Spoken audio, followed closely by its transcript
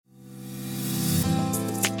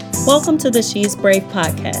Welcome to the She's Brave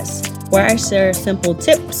podcast, where I share simple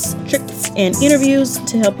tips, tricks, and interviews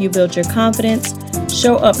to help you build your confidence,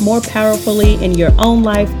 show up more powerfully in your own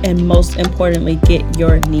life, and most importantly, get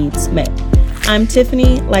your needs met. I'm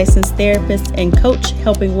Tiffany, licensed therapist and coach,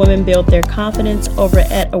 helping women build their confidence over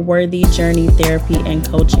at A Worthy Journey Therapy and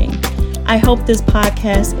Coaching. I hope this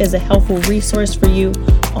podcast is a helpful resource for you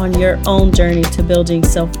on your own journey to building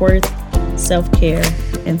self-worth, self-care,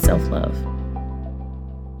 and self-love.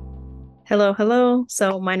 Hello.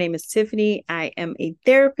 So my name is Tiffany. I am a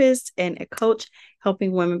therapist and a coach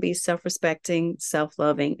helping women be self-respecting,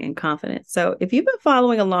 self-loving, and confident. So if you've been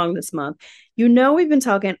following along this month, you know we've been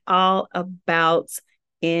talking all about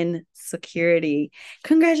insecurity.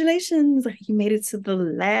 Congratulations, you made it to the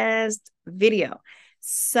last video.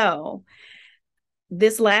 So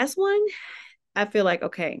this last one, I feel like,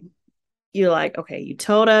 you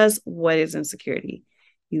told us what is insecurity.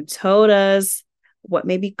 You told us what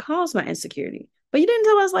maybe caused my insecurity, but you didn't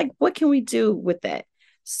tell us what can we do with that.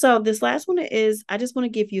 So this last one is, I just want to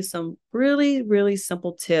give you some really, really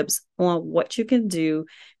simple tips on what you can do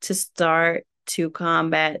to start to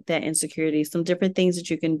combat that insecurity. Some different things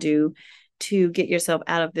that you can do to get yourself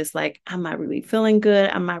out of this, I'm not really feeling good.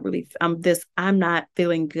 I'm not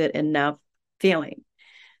feeling good enough feeling.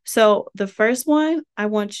 So the first one, I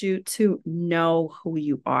want you to know who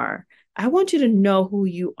you are. I want you to know who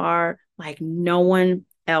you are like no one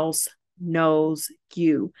else knows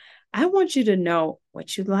you. I want you to know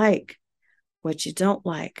what you like, what you don't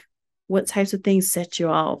like, what types of things set you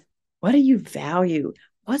off. What do you value?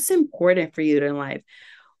 What's important for you in life?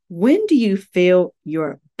 When do you feel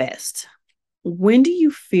your best? When do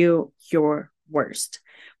you feel your worst?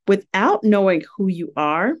 Without knowing who you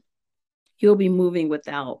are, you'll be moving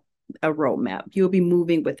without a roadmap. You'll be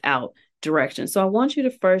moving without direction. So I want you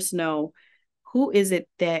to first know, who is it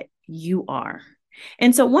that you are?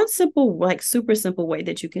 And so one simple, super simple way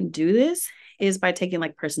that you can do this is by taking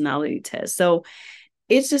personality tests. So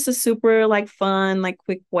it's just a super fun,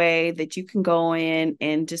 quick way that you can go in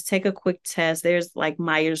and just take a quick test. There's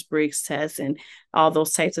Myers-Briggs test and all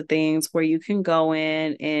those types of things where you can go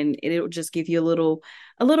in and it'll just give you a little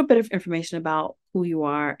bit of information about who you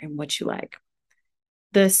are and what you like.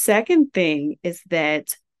 The second thing is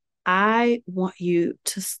that I want you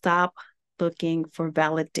to stop looking for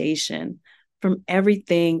validation from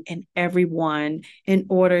everything and everyone in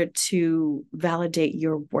order to validate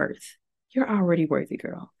your worth. You're already worthy,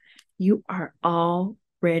 girl. You are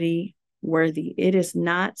already worthy. It is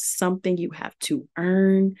not something you have to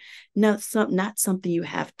earn, not something you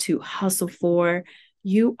have to hustle for.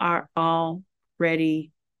 You are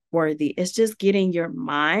already worthy. It's just getting your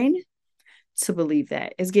mind to believe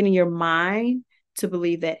that. It's getting your mind to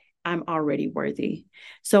believe that I'm already worthy.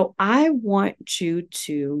 So I want you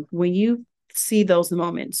to, when you see those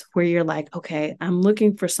moments where you're okay, I'm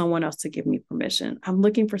looking for someone else to give me permission. I'm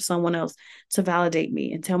looking for someone else to validate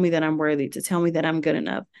me and tell me that I'm worthy, to tell me that I'm good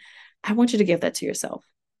enough. I want you to give that to yourself.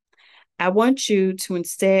 I want you to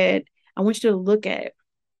look at,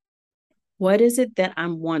 what is it that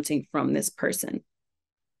I'm wanting from this person?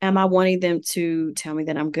 Am I wanting them to tell me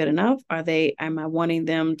that I'm good enough? Am I wanting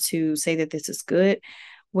them to say that this is good?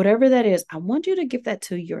 Whatever that is, I want you to give that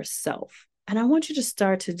to yourself. And I want you to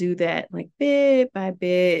start to do that bit by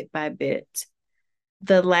bit by bit.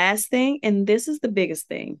 The last thing, and this is the biggest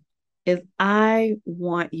thing, is I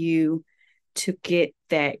want you to get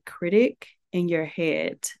that critic in your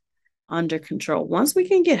head under control. Once we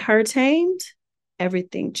can get her tamed,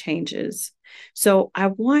 everything changes. So I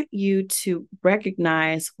want you to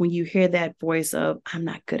recognize when you hear that voice of, I'm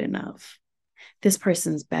not good enough. This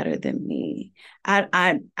person's better than me.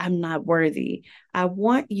 I'm not worthy. I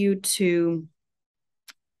want you to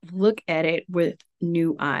look at it with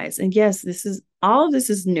new eyes. And yes, all of this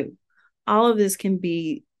is new. All of this can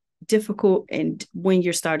be difficult and when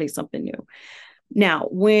you're starting something new. Now,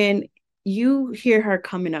 when you hear her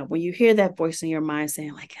coming up, when you hear that voice in your mind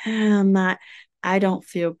saying I don't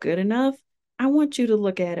feel good enough, I want you to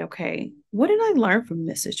look at, okay, what did I learn from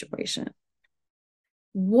this situation?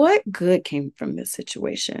 What good came from this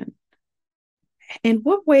situation? In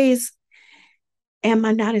what ways am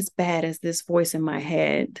I not as bad as this voice in my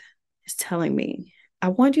head is telling me? I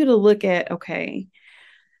want you to look at, okay,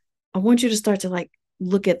 I want you to start to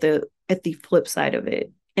look at the flip side of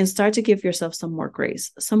it and start to give yourself some more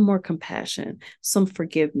grace, some more compassion, some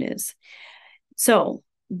forgiveness. So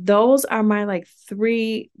those are my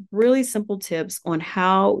 3 really simple tips on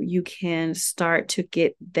how you can start to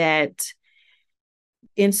get that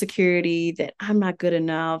insecurity, that I'm not good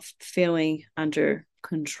enough feeling under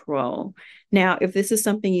control. Now, if this is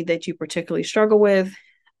something that you particularly struggle with,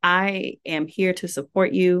 I am here to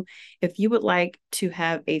support you. If you would like to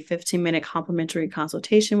have a 15-minute complimentary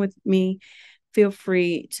consultation with me, feel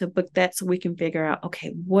free to book that so we can figure out,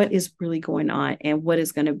 okay, what is really going on and what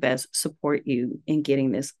is going to best support you in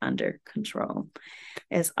getting this under control.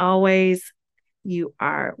 As always, you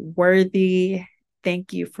are worthy.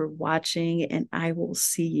 Thank you for watching, and I will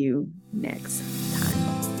see you next.